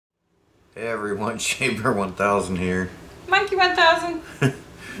Hey everyone, Shaper 1000 here. Monkey 1000.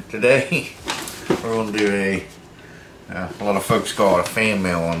 Today we're going to do a lot of folks call it a fan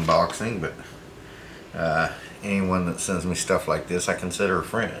mail unboxing, but anyone that sends me stuff like this I consider a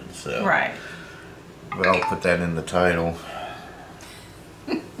friend. So, right. But I'll put that in the title.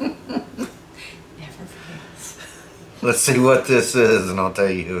 Never fails. Let's see what this is and I'll tell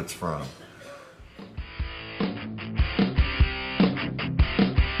you who it's from.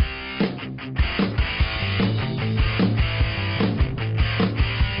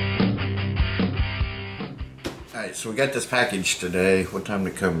 Alright, so we got this package today. What time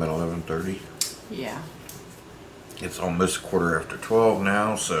did it come? About 11:30? Yeah. It's almost 12:15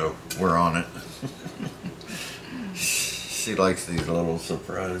 now, so we're on it. She likes these little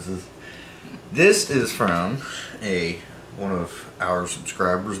surprises. This is from one of our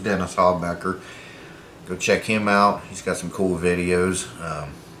subscribers, Dennis Habecker. Go check him out. He's got some cool videos.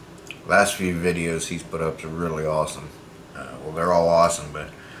 Last few videos he's put up are really awesome. Well, they're all awesome,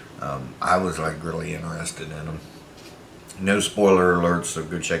 but I was like really interested in them. No spoiler alerts, so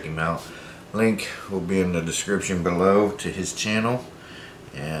go check him out. Link will be in the description below to his channel.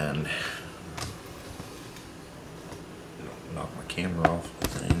 And knock my camera off the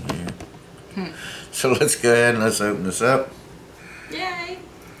thing here. So let's go ahead and let's open this up. Yay!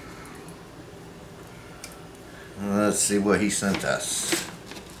 Let's see what he sent us.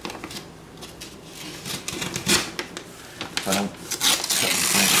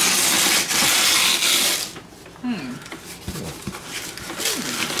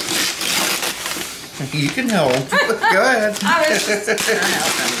 You can help. Go ahead. I was just going to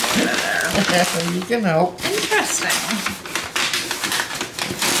help him there. You can help. Interesting.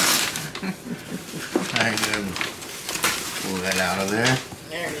 I can pull that out of there.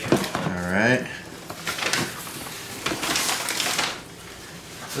 There you go. Alright.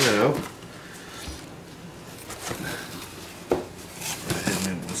 So, go ahead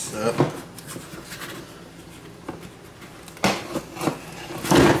and move this up.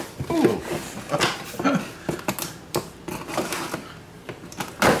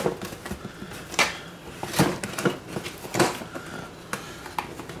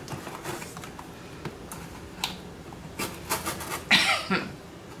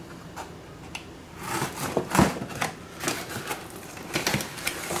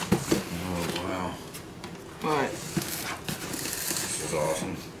 What? This is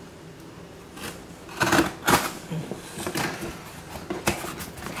awesome.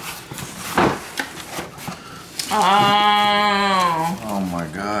 Oh. Oh my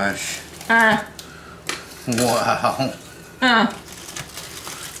gosh. Huh. Wow. Huh.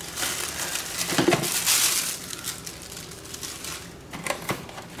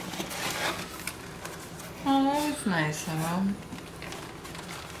 Oh, that was nice of him.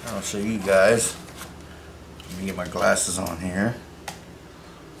 I'll show you guys. Let me get my glasses on here.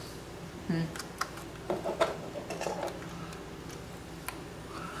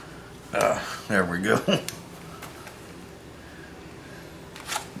 There we go.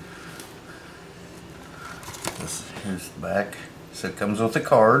 Here's the back. So it comes with a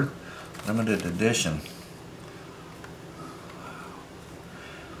card. Limited edition.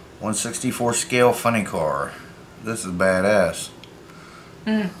 1/64 scale funny car. This is badass.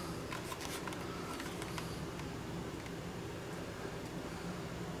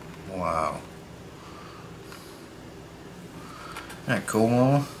 Wow. Isn't that cool,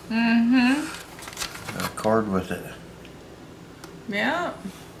 Mama? Got a card with it. Yeah.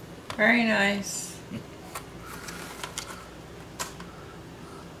 Very nice.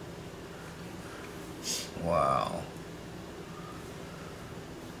 Wow.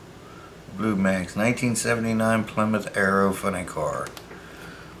 Blue Max 1979 Plymouth Arrow funny car.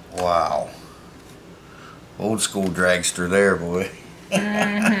 Wow. Old school dragster there, boy.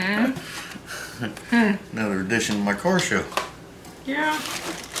 Another edition of my car show. Yeah.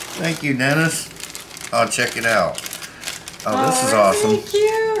 Thank you, Dennis. I'll check it out. Oh, this is awesome. Really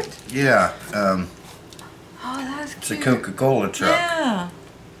cute. Yeah. Oh, that's It's cute. a Coca-Cola truck. Yeah.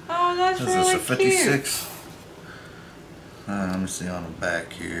 Oh, that's Is really this a cute. 56? Let me see on the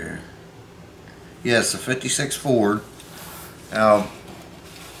back here. Yes, a 56 Ford. Now,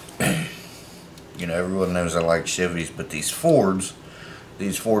 you know, everyone knows I like Chevys, but these Ford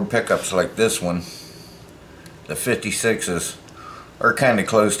pickups like this one, the 56s, are kind of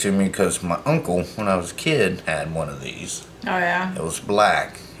close to me because my uncle, when I was a kid, had one of these. Oh, yeah? It was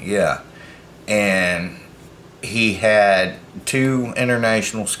black, yeah. And he had 2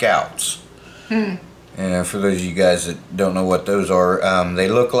 International Scouts. And for those of you guys that don't know what those are, they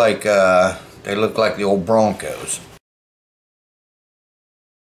look like the old Broncos.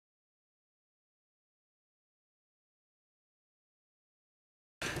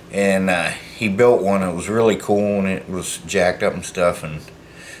 and he built one that was really cool, and it was jacked up and stuff, and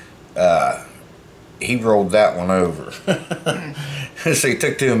he rolled that one over. So he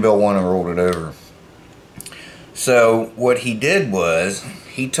took two and built one and rolled it over. So what he did was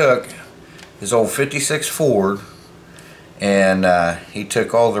he took his old 56 Ford, and he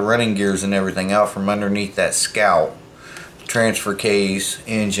took all the running gears and everything out from underneath that Scout, transfer case,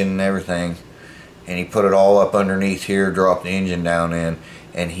 engine, and everything, and he put it all up underneath here, dropped the engine down in,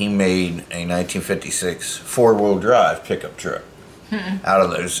 and he made a 1956 four-wheel drive pickup truck out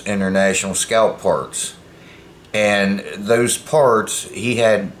of those International Scout parts. And those parts, he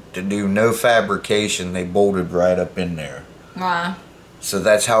had to do no fabrication. They bolted right up in there. Wow. So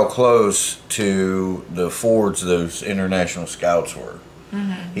that's how close to the Fords those International Scouts were.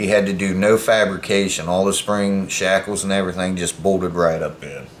 He had to do no fabrication. All the spring shackles and everything just bolted right up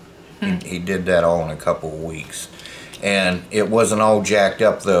in. He did that all in a couple of weeks. And it wasn't all jacked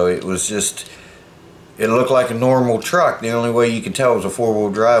up though. It was just, it looked like a normal truck. The only way you could tell it was a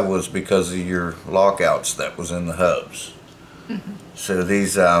four-wheel drive was because of your lockouts that was in the hubs. So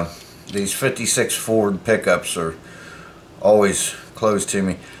these 56 Ford pickups are always close to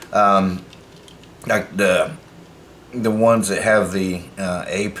me. Like the ones that have the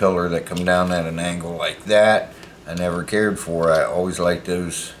A-pillar that come down at an angle like that, I never cared for. I always liked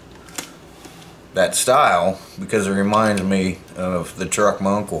that style because it reminds me of the truck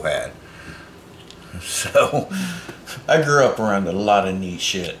my uncle had. So I grew up around a lot of neat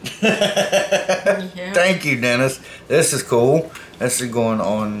shit. Yeah. Thank you, Dennis. This is cool. This is going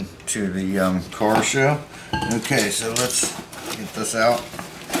on to the car show. Okay, so let's get this out.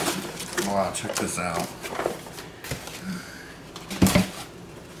 Wow, check this out.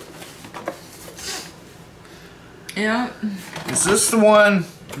 Yeah. Is this the one,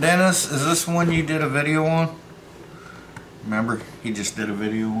 Dennis? Is this the one you did a video on? Remember, he just did a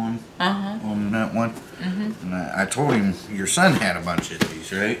video on that one. And I told him your son had a bunch of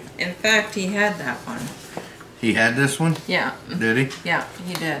these, right? In fact, he had that one. He had this one? Yeah. Did he? Yeah,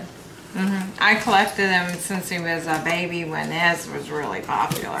 he did. I collected them since he was a baby when Ez was really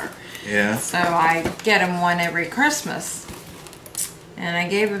popular. Yeah. So I get him one every Christmas. And I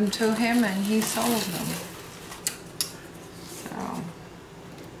gave them to him and he sold them. So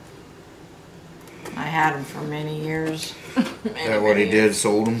I had them for many years. Is that what he did?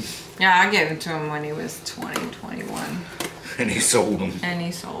 Sold them? Yeah, I gave them to him when he was 20, 21. And he sold them. And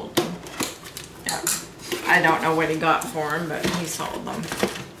he sold them. Yeah. I don't know what he got for them, but he sold them.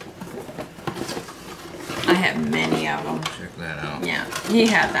 I have many of them. Check that out. Yeah, he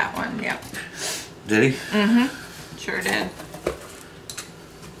had that one, yep. Did he? Sure did.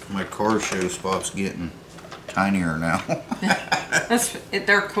 My car show spot's getting tinier now.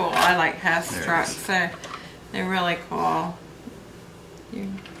 They're cool. I like Hess There it trucks. They're really cool.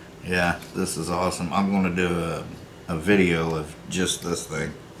 Yeah, this is awesome. I'm going to do a video of just this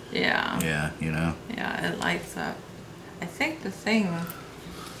thing. Yeah. Yeah, you know. Yeah, it lights up. I think the thing,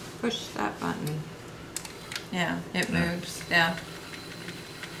 push that button. Yeah, it moves. Yeah.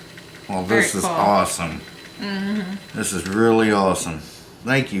 Well, this is cool. awesome. This is really awesome.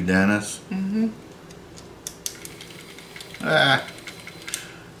 Thank you, Dennis. I'm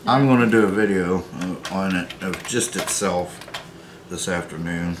going to do a video on it, of just itself, this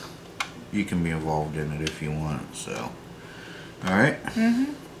afternoon. You can be involved in it if you want, so. Alright?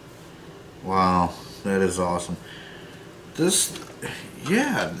 Wow, that is awesome. This,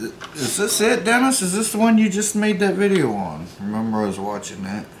 yeah, is this it, Dennis? Is this the one you just made that video on? Remember I was watching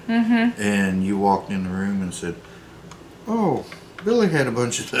that? And you walked in the room and said, oh, Billy had a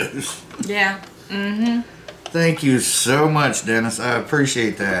bunch of those. Yeah. Thank you so much, Dennis. I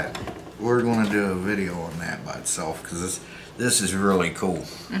appreciate that. We're going to do a video on that by itself because this is really cool.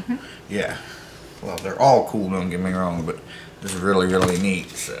 Yeah. Well, they're all cool, don't get me wrong, but this is really, really neat,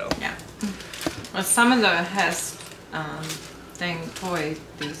 so. Yeah. Well, some of the Hess toys,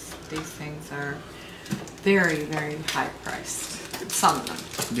 these things are very, very high priced. Some of them.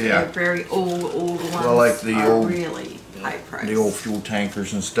 Yeah. They're very old ones. Well, like the are old, really high priced. the old fuel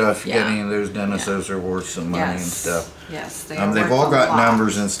tankers and stuff. You Yeah. got any of those, Dennis? Yeah. Those are worth some money and stuff. Yes, they They've worth all a got lot.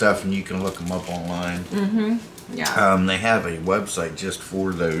 numbers and stuff, and you can look them up online. Yeah. They have a website just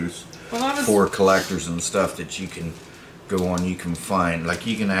for those, Well, for collectors and stuff that you can go on. You can find, like,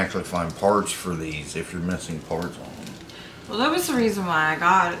 you can actually find parts for these if you're missing parts on them. Well, that was the reason why I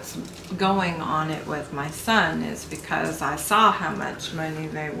got going on it with my son, is because I saw how much money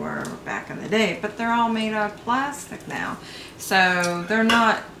they were back in the day, but they're all made out of plastic now. So they're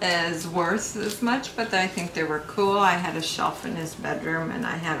not as worth as much, but I think they were cool. I had a shelf in his bedroom and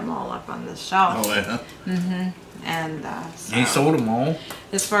I had them all up on the shelf. Oh, yeah? And so, He sold them all?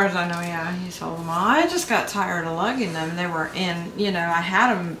 as far as I know, yeah, he sold them all. I just got tired of lugging them. They were in, you know, I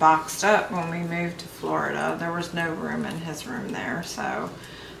had them boxed up when we moved to Florida. There was no room in his room there, so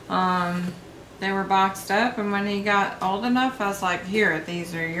they were boxed up. And when he got old enough, I was like, here,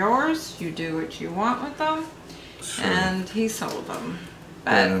 these are yours. You do what you want with them. Sure. And he sold them.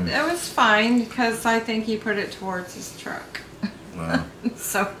 But it was fine because I think he put it towards his truck. Well,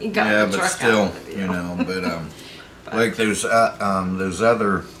 so he got the truck still, out of the deal. You know, but like those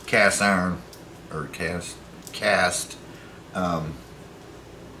other cast iron or cast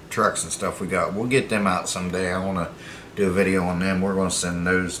trucks and stuff we got. We'll get them out someday. I want to do a video on them. We're going to send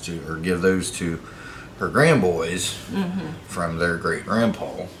those to, or give those to her grandboys from their great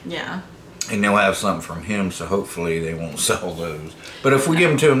grandpa. Yeah. And they'll have something from him, so hopefully they won't sell those. But if we give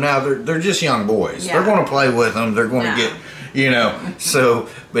them to them now, they're just young boys. Yeah. They're going to play with them. They're going to get, you know. So,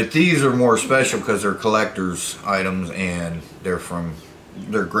 but these are more special because they're collector's items and they're from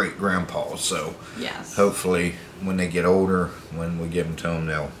their great grandpa. So, yes. Hopefully, when they get older, when we give them to them,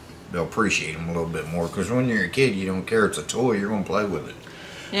 they'll appreciate them a little bit more. Because when you're a kid, you don't care. It's a toy. You're going to play with it.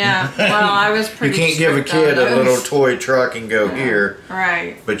 Yeah, well, I was pretty. You can't give a kid a little toy truck and go here,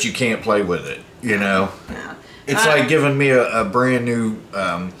 right? But you can't play with it, you know. Yeah, it's like giving me a brand new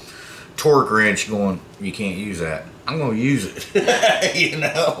torque wrench. Going, you can't use that. I'm going to use it, you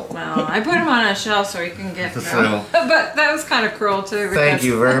know. Well, I put him on a shelf so he can get them. But that was kind of cruel too. Thank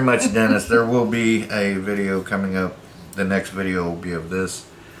you very much, Dennis. There will be a video coming up. The next video will be of this.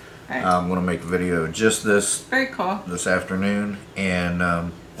 Right. I'm going to make a video of just this. Very cool. This afternoon, and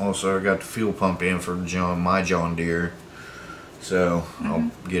also I got the fuel pump in for my John Deere, so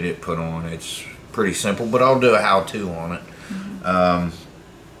I'll get it put on. It's pretty simple, but I'll do a how-to on it.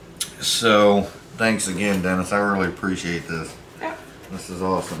 So thanks again, Dennis. I really appreciate this. Yep. This is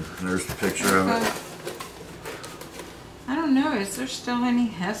awesome. There's the picture of it. I don't know. Is there still any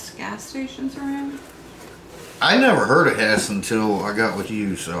Hess gas stations around? I never heard of Hess until I got with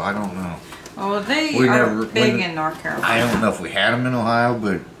you, so I don't know. Oh, they are big in North Carolina. I don't know if we had them in Ohio,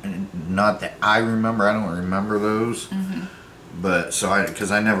 but not that I remember. I don't remember those. But so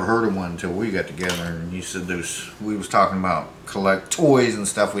because I never heard of one until we got together, and you said we was talking about collect toys and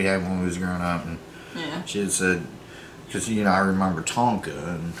stuff we had when we was growing up, and she had said, because you know I remember Tonka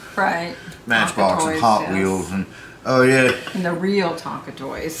and Matchbox and Hot Wheels and oh yeah, and the real Tonka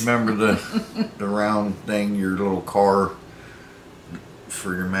toys. Remember the round thing, your little car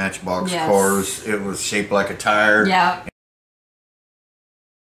for your Matchbox cars? It was shaped like a tire. Yeah.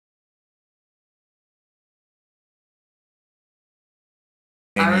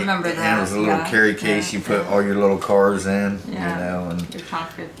 I remember that. And it was a little carry case you put all your little cars in. Yeah. You know, and your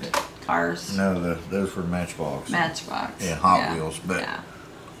Tonka cars. No, those were Matchbox. Matchbox. Yeah, Hot Wheels, but.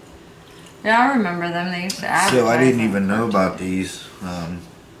 Yeah, I remember them. They used to advertise. So I didn't even know about these.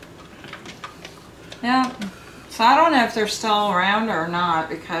 Yeah. So I don't know if they're still around or not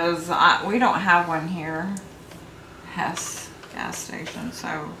because we don't have one here. Hess gas station.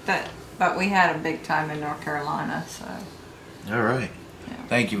 So but we had a big time in North Carolina. So. All right. Yeah.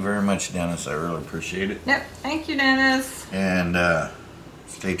 Thank you very much, Dennis. I really appreciate it. Yep. Thank you, Dennis. And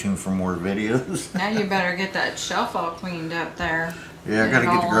stay tuned for more videos. Now you better get that shelf all cleaned up there. Yeah, I gotta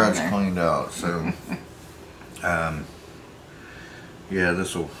get the garage cleaned out. So, yeah,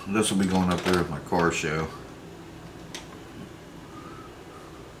 this will be going up there with my car show.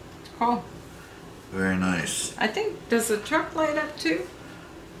 Cool. Very nice. I think, does the truck light up too?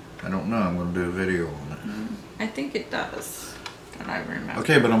 I don't know. I'm gonna do a video on it. I think it does. That I remember.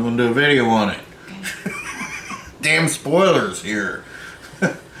 Okay, but I'm gonna do a video on it. Okay. Damn spoilers here.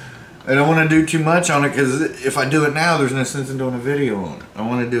 I don't want to do too much on it because if I do it now, there's no sense in doing a video on it. I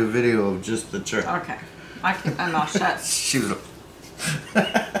want to do a video of just the truck. Okay. I keep my mouth shut. She was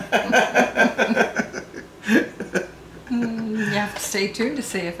You have to stay tuned to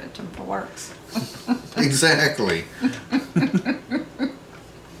see if it works. Exactly.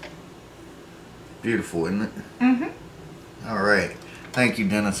 Beautiful, isn't it? All right. Thank you,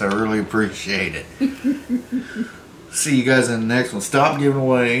 Dennis. I really appreciate it. See you guys in the next one. Stop giving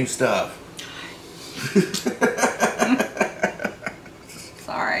away stuff.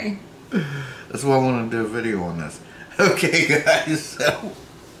 Sorry. That's why I want to do a video on this. Okay, guys. So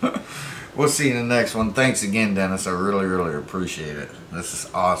we'll see you in the next one. Thanks again, Dennis. I really, really appreciate it. This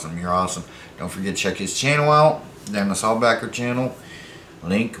is awesome. You're awesome. Don't forget to check his channel out. Dennis Habecker channel.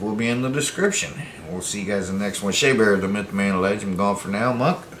 Link will be in the description. We'll see you guys in the next one. Shea Bear, the Myth Man Legend. Gone for now,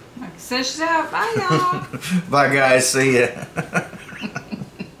 Monk. Like, out. Bye, y'all. Bye, guys. See ya.